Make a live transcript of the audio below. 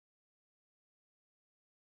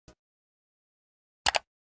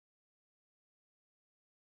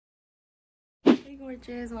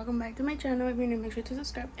gorgeous, welcome back to my channel. If you're new, make sure to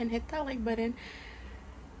subscribe and hit that like button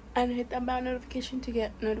and hit that bell notification to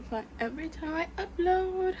get notified every time I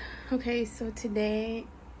upload. Okay, so today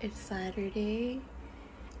is Saturday.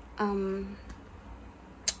 I'm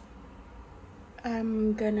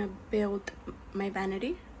gonna build my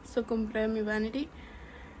vanity. So compré mi vanity.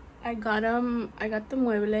 I got the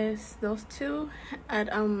muebles, those two,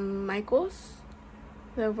 at Michael's.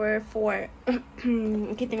 They were for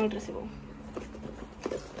aquí tengo el recibo.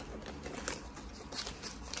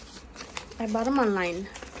 I bought them online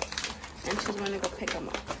and she's gonna go pick them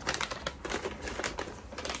up.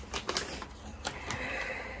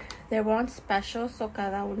 They were on special, so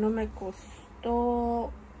cada uno me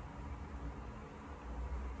costó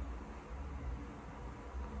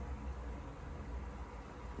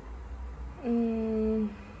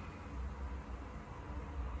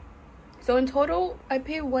so in total I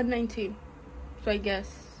paid $119, so I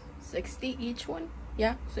guess 60 each one.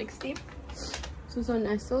 Yeah, 60. So son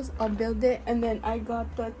estos. I'll build it. And then I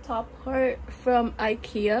got the top part from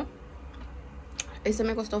IKEA. Ese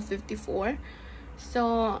me costó $54.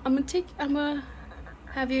 So I'm gonna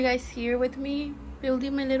have you guys here with me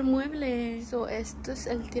building my little mueble. So esto es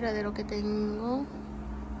el tiradero que tengo.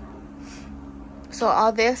 So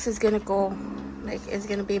all this is gonna go, like, it's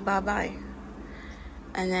gonna be bye-bye.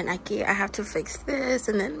 And then I have to fix this,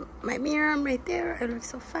 and then my mirror right there, it looks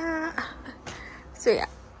so fat. So yeah,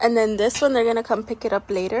 and then this one they're gonna come pick it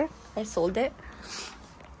up later. I sold it.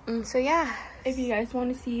 So yeah, if you guys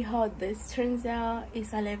want to see how this turns out,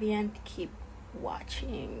 it's bien, keep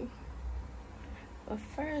watching. But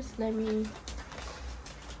first, let me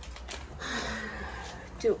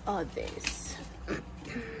do all this.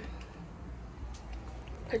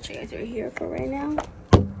 Put you guys right here for right now.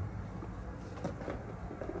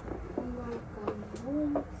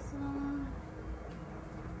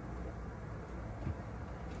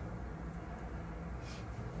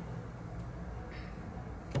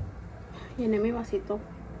 Llené mi vasito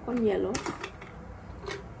con hielo.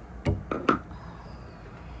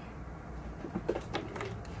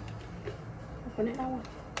 Voy a poner agua.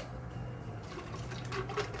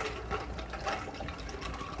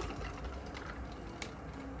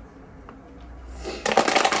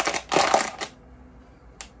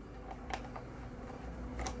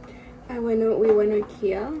 We went to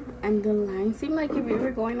IKEA, and the line seemed like if we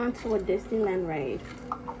were going on to a Disneyland ride.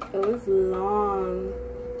 It was long.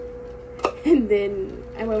 And then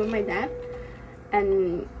I went with my dad,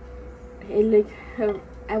 and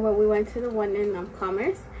we went to the one in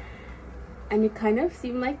Commerce, and it kind of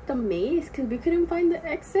seemed like the maze because we couldn't find the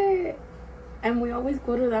exit, and we always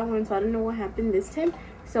go to that one, so I don't know what happened this time.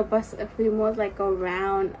 So we was like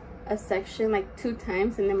around a section like 2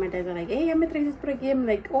 times, and then my dad's like, hey, ya me traes por aquí. I'm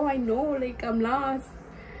like, oh, I know, like, I'm lost.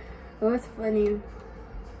 It was funny.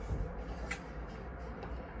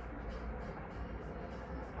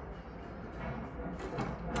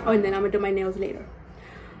 Oh, and then I'm gonna do my nails later.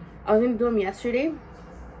 I was gonna do them yesterday,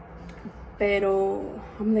 pero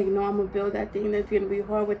I'm like, no, I'm gonna build that thing. That's gonna be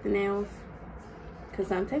hard with the nails, because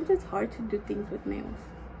sometimes it's hard to do things with nails.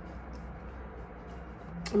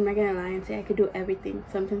 I'm not gonna lie and say I could do everything.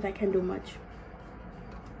 Sometimes I can't do much,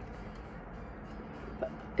 but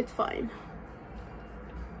it's fine.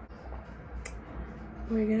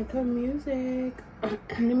 We're gonna put music.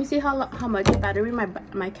 Let me see how much battery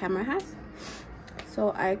my camera has,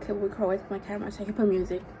 so I can record with my camera, so I can put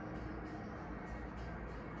music.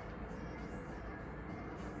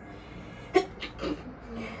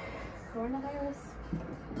 Coronavirus.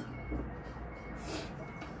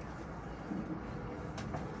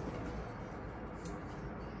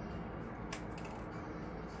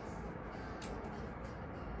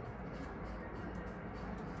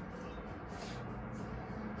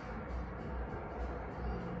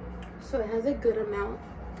 So it has a good amount.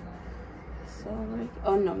 So like,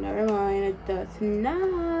 oh no, never mind, it does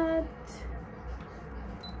not.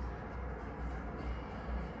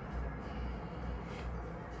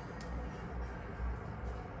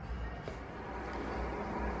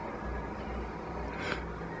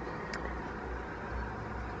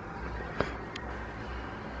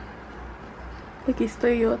 Aquí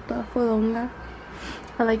estoy yo, toda fodonga.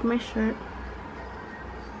 I like my shirt.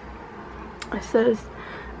 It says,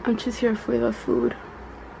 I'm just here for the food.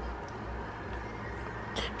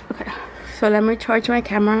 Okay, so let me charge my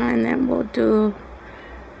camera, and then we'll do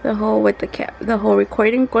the whole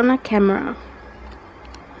recording con la camera.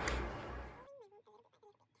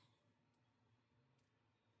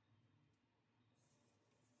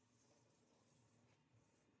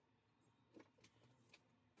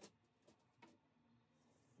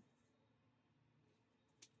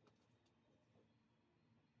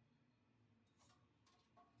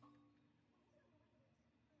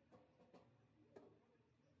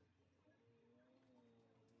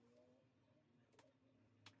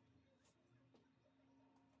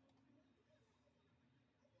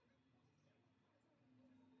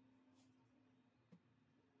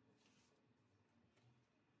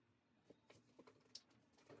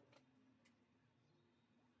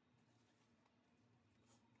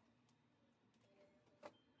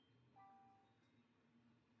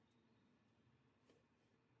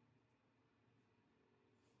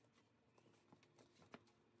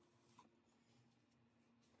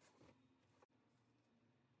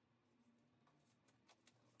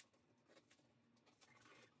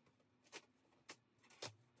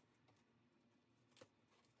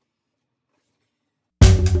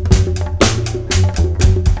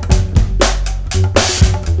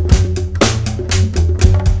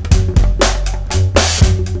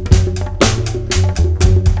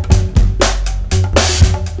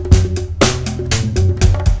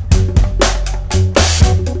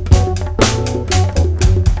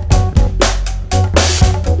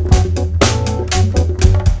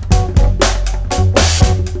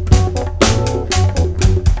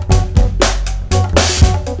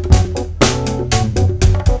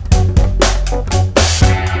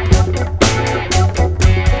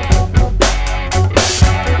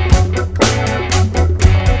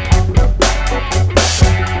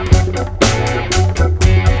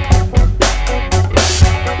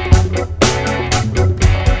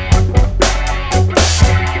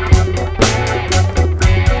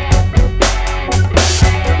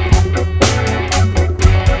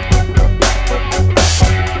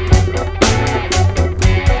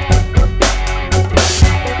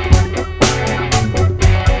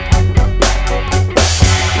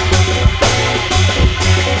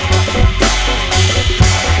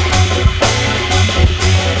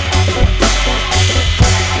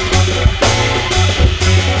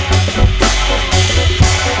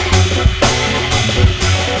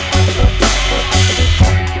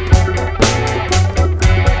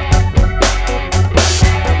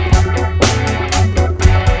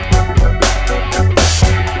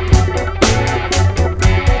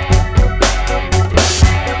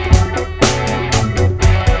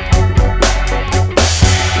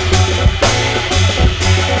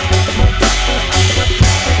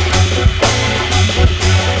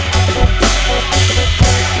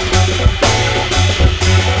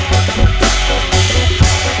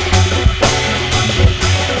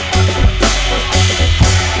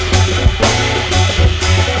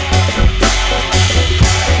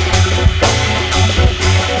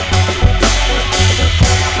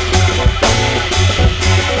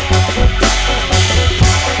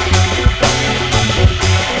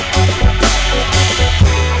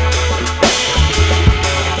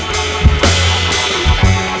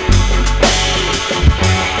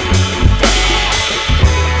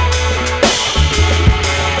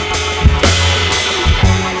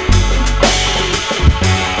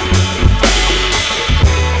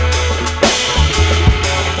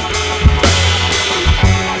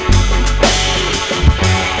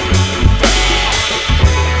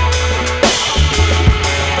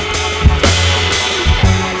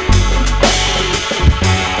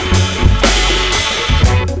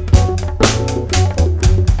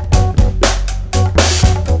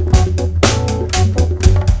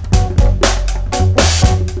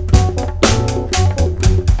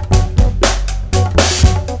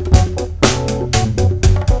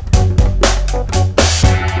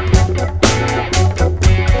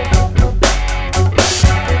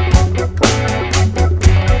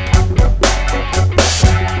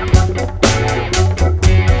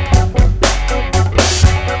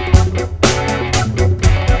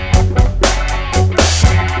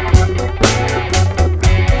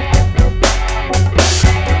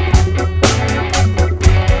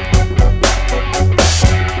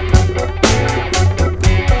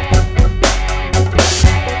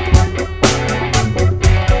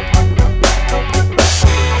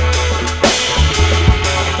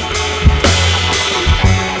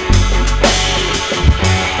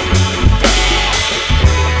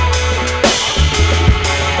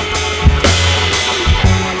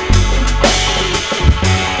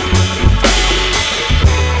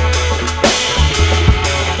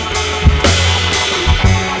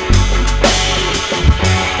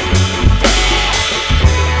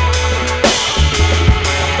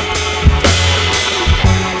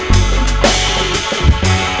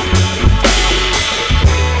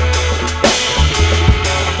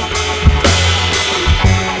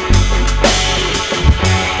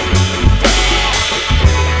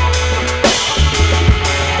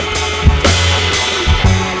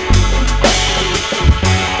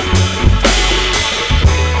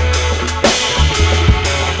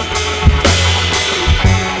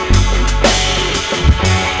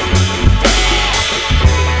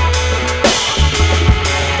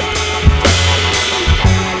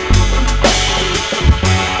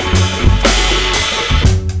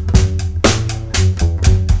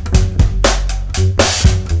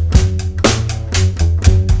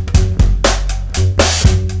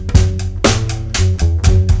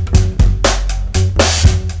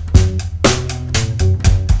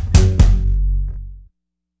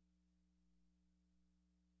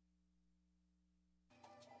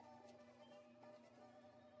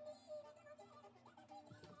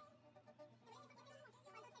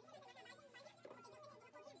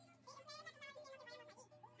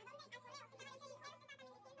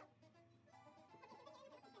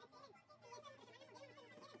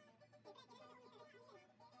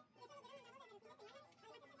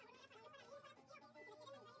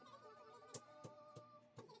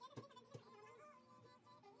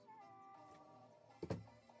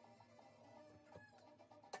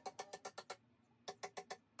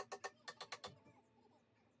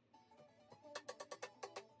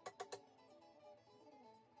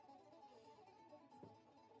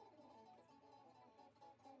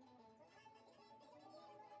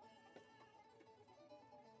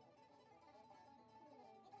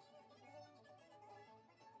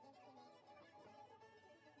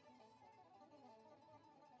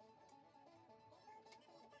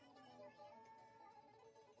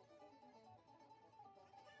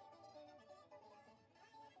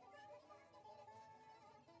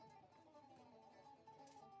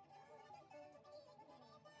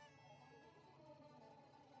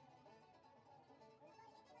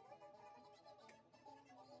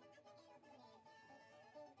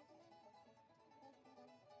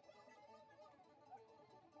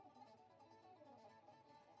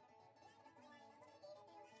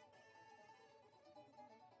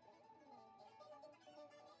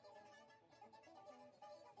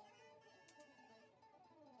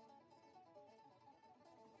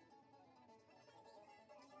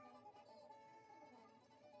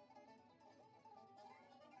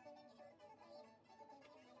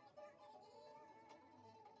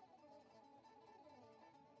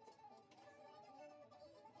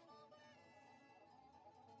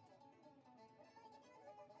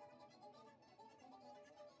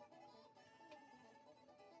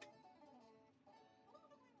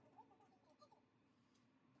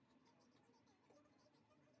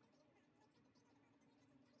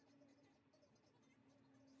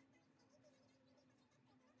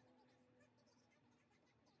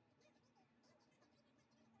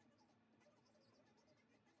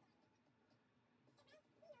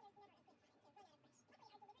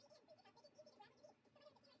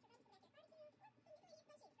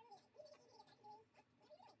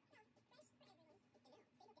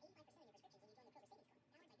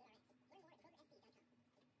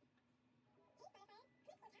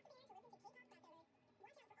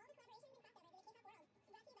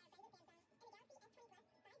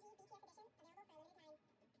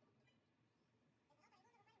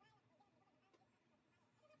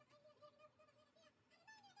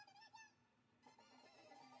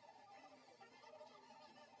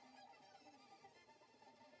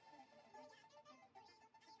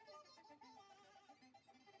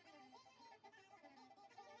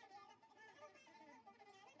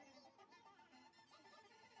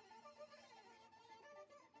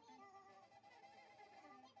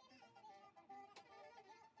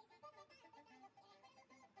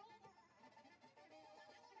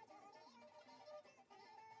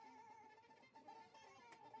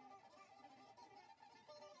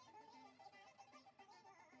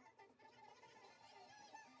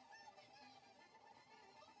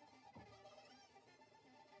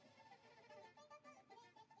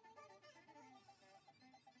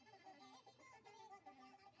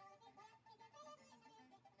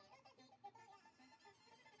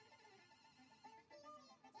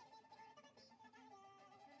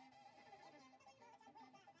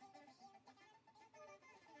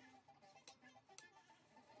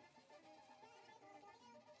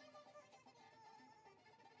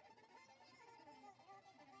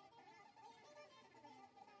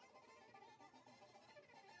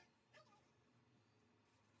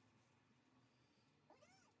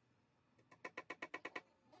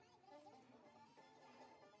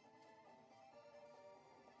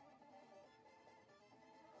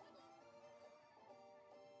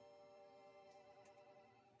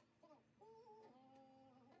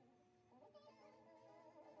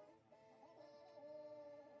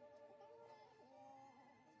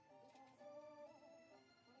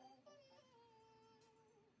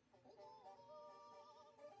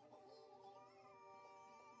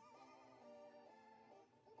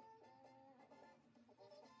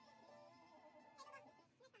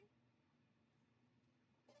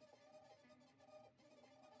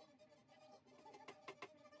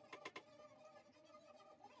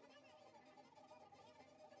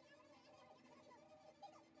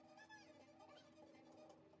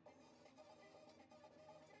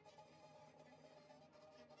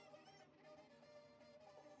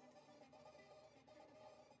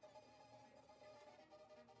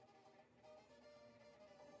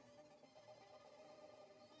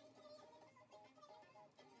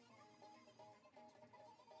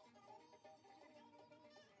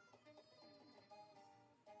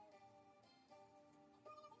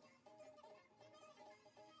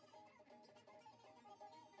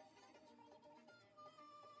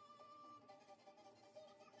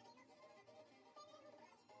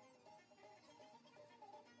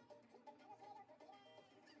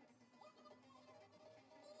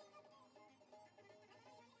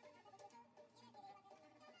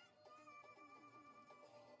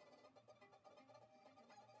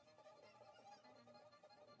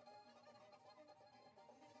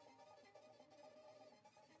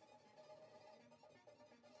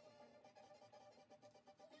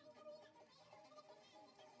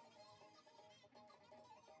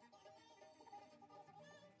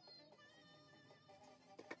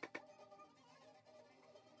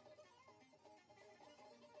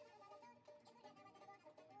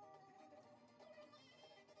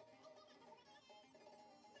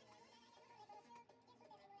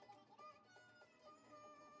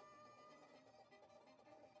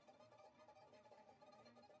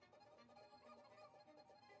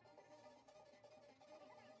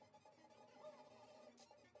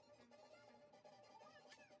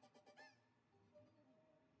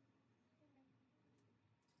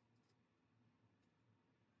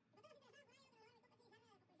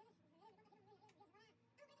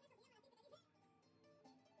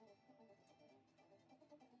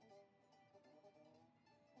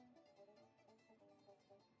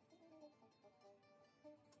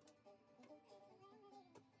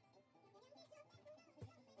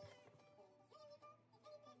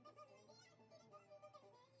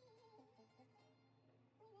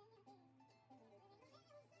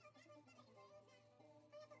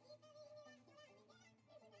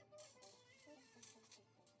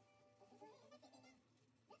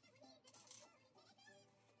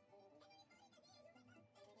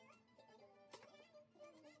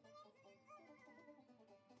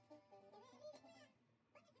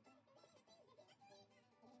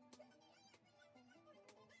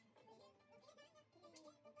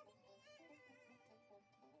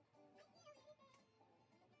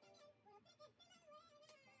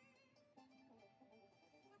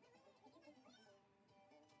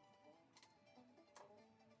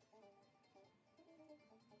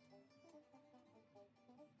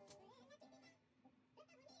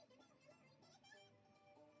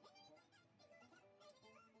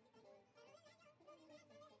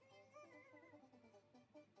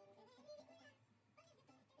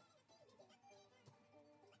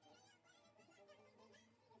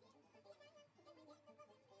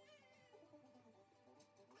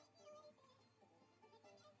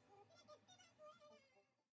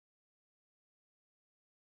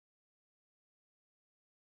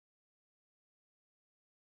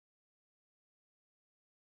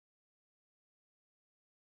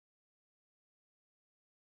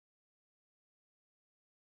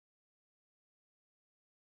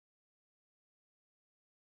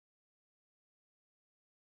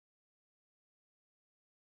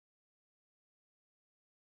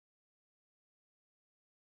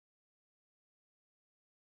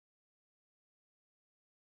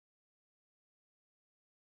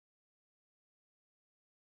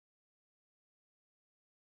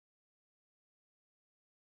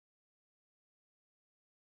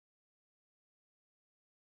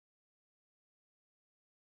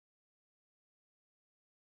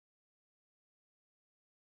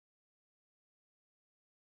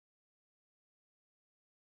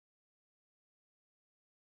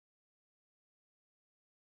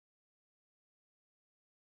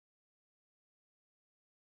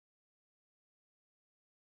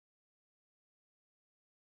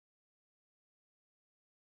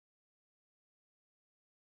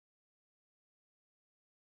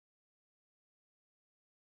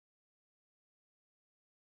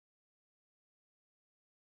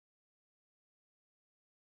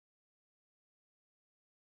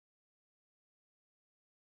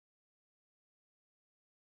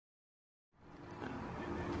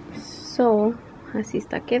 So, así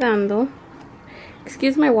está quedando.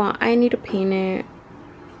 Excuse my wall, I need to paint it.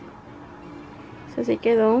 So así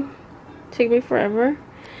quedó. Took me forever.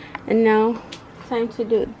 And now, time to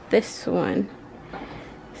do this one.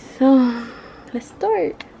 So, let's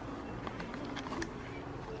start.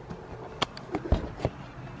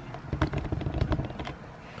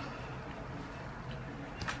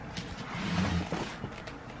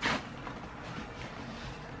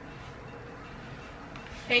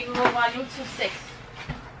 Okay, Google volume 26.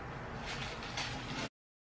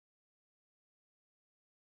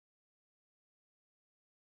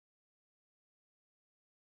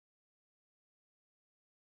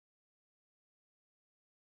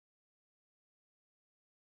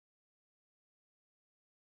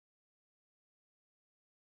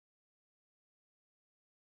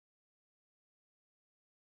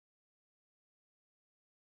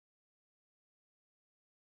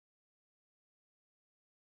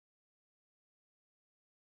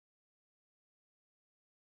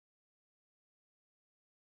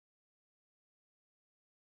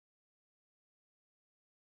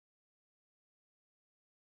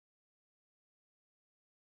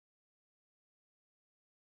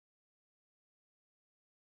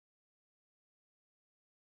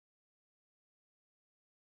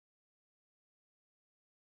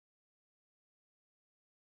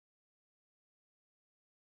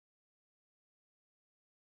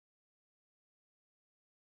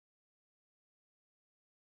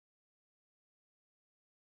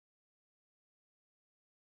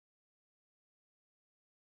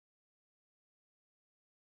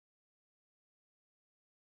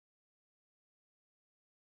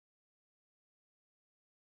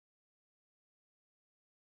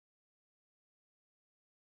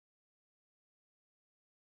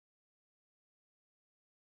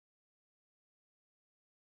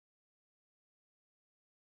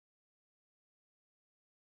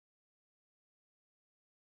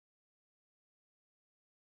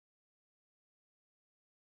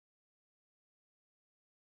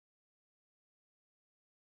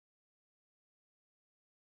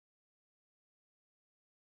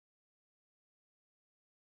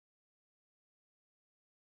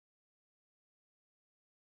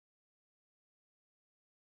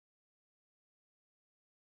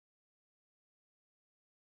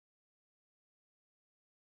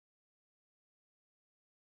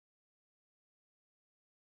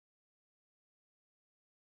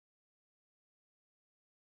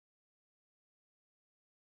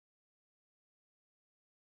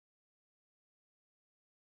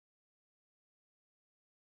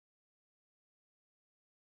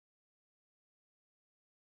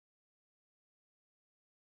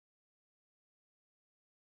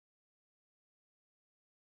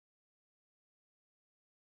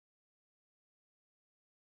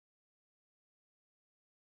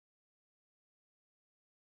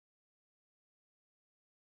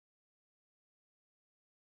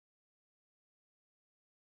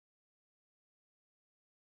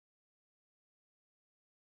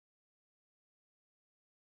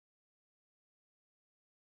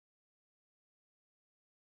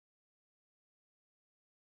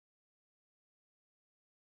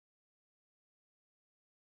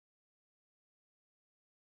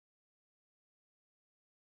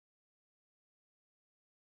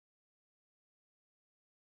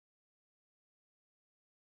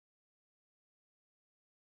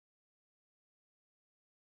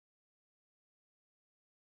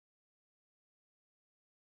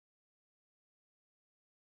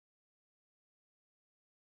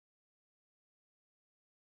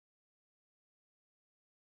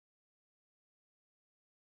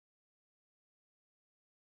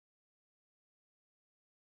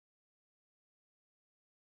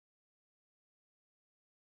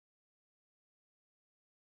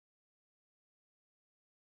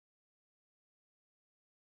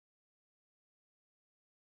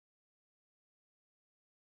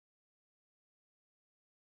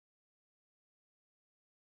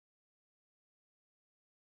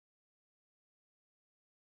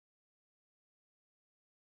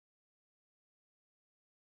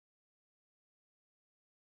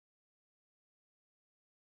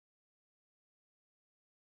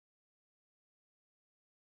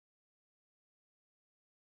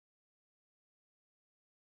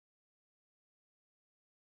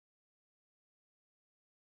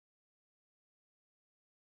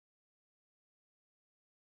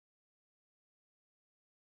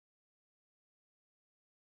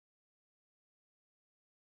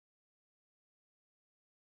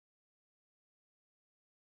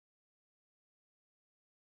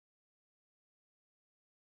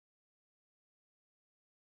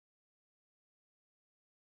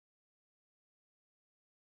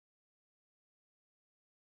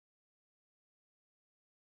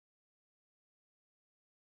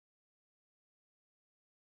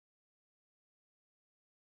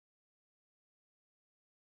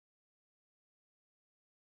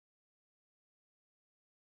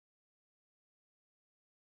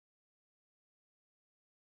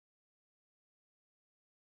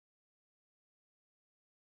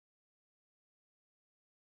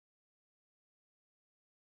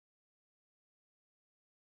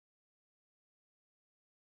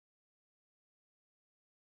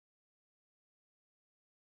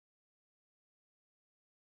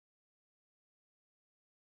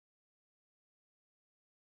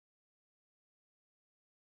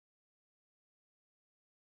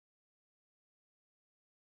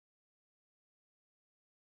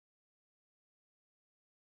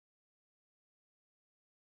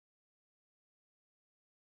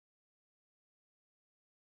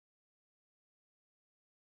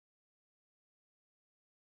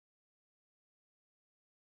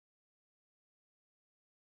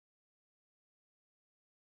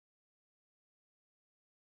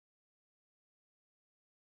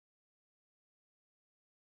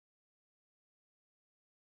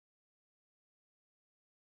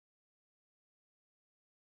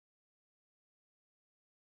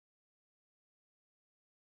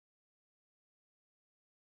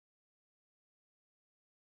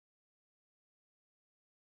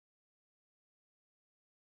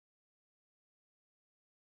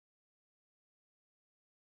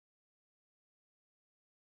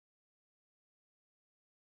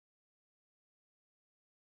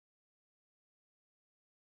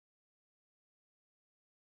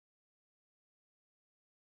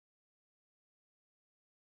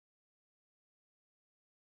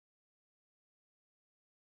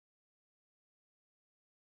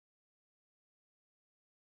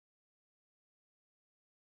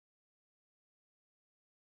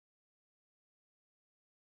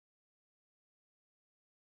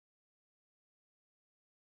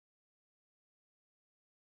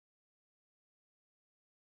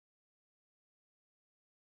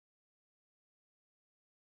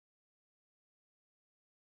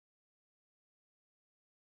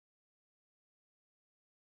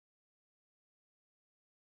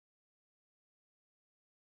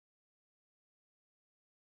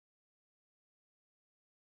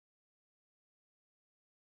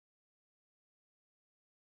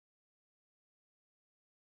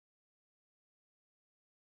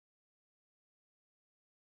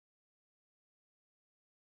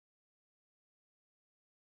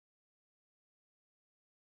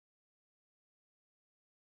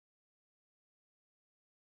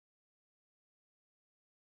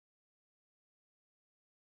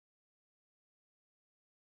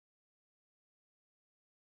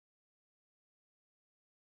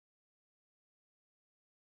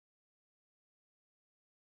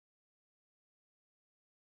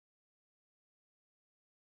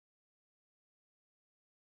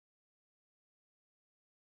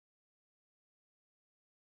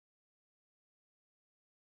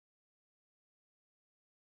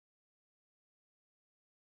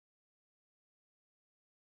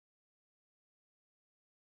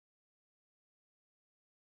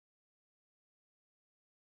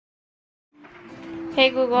 Hey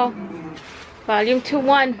Google, volume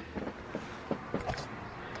 2-1.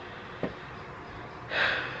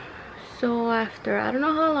 So after I don't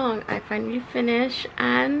know how long, I finally finished,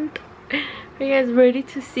 and are you guys ready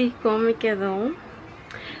to see cómo me quedó?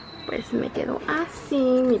 Pues me quedó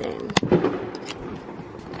así, miren.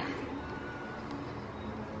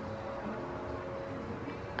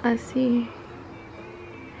 Así.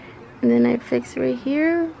 And then I fix right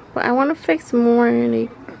here, but I want to fix more,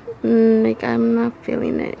 like I'm not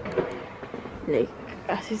feeling it. Like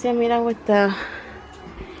así se mira with the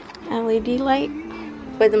LED light,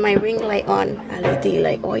 with my ring light on. LED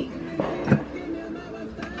light, oi.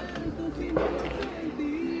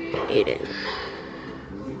 Aiden.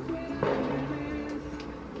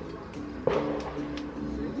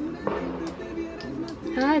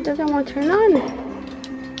 Ah, it doesn't want to turn on.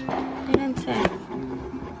 Didn't say.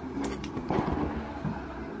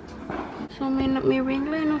 So mi ring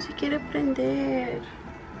light no se quiere prender.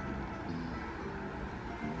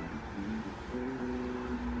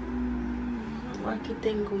 Aquí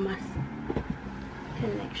tengo más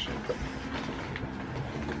connections.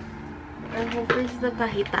 I hope this is the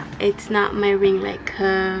cajita. It's not my ring light,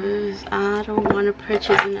 because I don't want to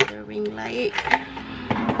purchase another ring light.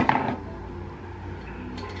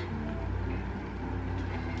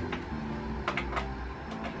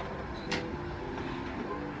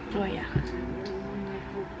 Oh yeah.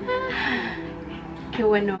 Qué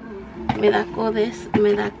bueno. Me da codes,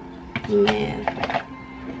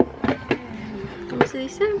 ¿cómo se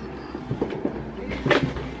dice?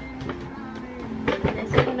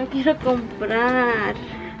 Eso que no quiero comprar.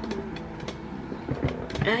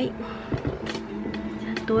 Ay,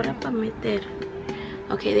 se atora para meter.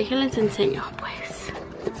 Ok, déjenles enseño pues.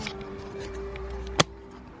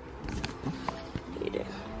 Miren.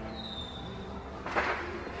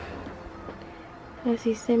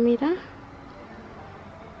 Así se mira.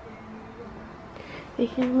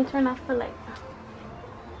 Déjenme turn off the light.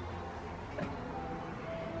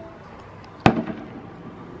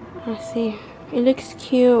 Así. It looks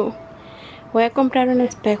cute. Voy a comprar un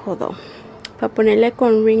espejo though, para ponerle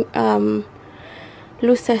con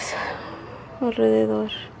luces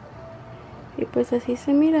alrededor. Y pues así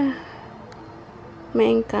se mira. Me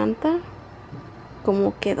encanta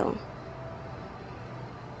cómo quedó.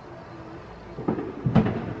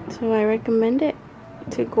 So I recommend it,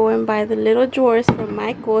 to go and buy the little drawers from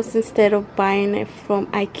Michael's instead of buying it from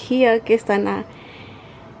IKEA, que están a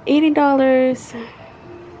 $80.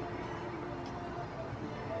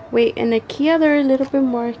 Wait, in IKEA they're a little bit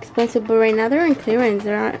more expensive, but right now they're in clearance.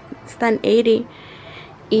 Están 80.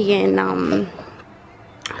 Y en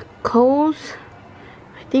Kohl's,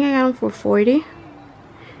 I think I got them for 40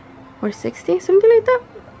 or 60, something like that.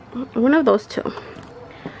 One of those two.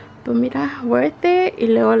 But mira, worth it. Y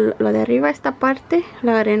luego lo de arriba, esta parte,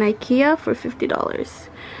 la agarré en IKEA for $50.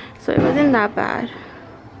 So it wasn't that bad.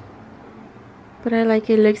 But I like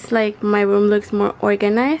it. Looks like my room looks more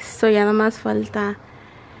organized. So ya nada más falta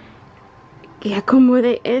que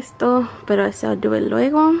acomode esto, pero eso I'll do it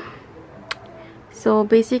luego. So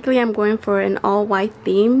basically I'm going for an all white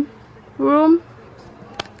theme room.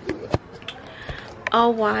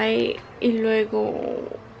 All white. Y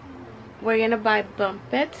luego we're gonna buy bunk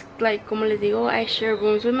beds. Like como les digo, I share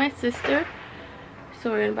rooms with my sister,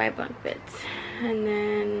 so we're gonna buy bunk beds. And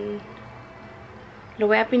then lo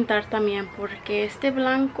voy a pintar también, porque este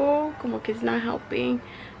blanco como que it's not helping.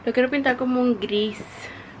 Lo quiero pintar como un gris,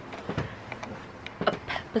 a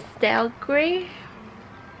pastel gray,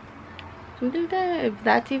 something like that, if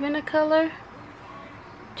that's even a color.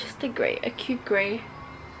 Just a gray, a cute gray.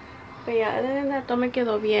 But yeah, other than that, todo me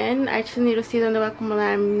quedó bien. I just need to see dónde voy a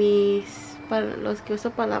acomodar los que uso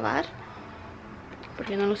para lavar,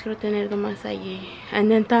 porque no los quiero tener nomás allí. And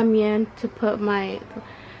then también to put my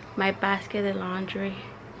basket de laundry.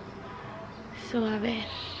 So a ver.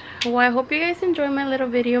 Well, I hope you guys enjoyed my little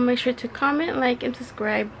video. Make sure to comment, like, and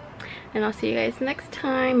subscribe. And I'll see you guys next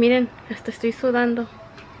time. Miren, hasta estoy sudando.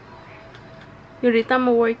 Y ahorita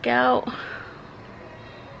me work out.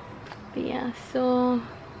 But yeah, so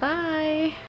bye.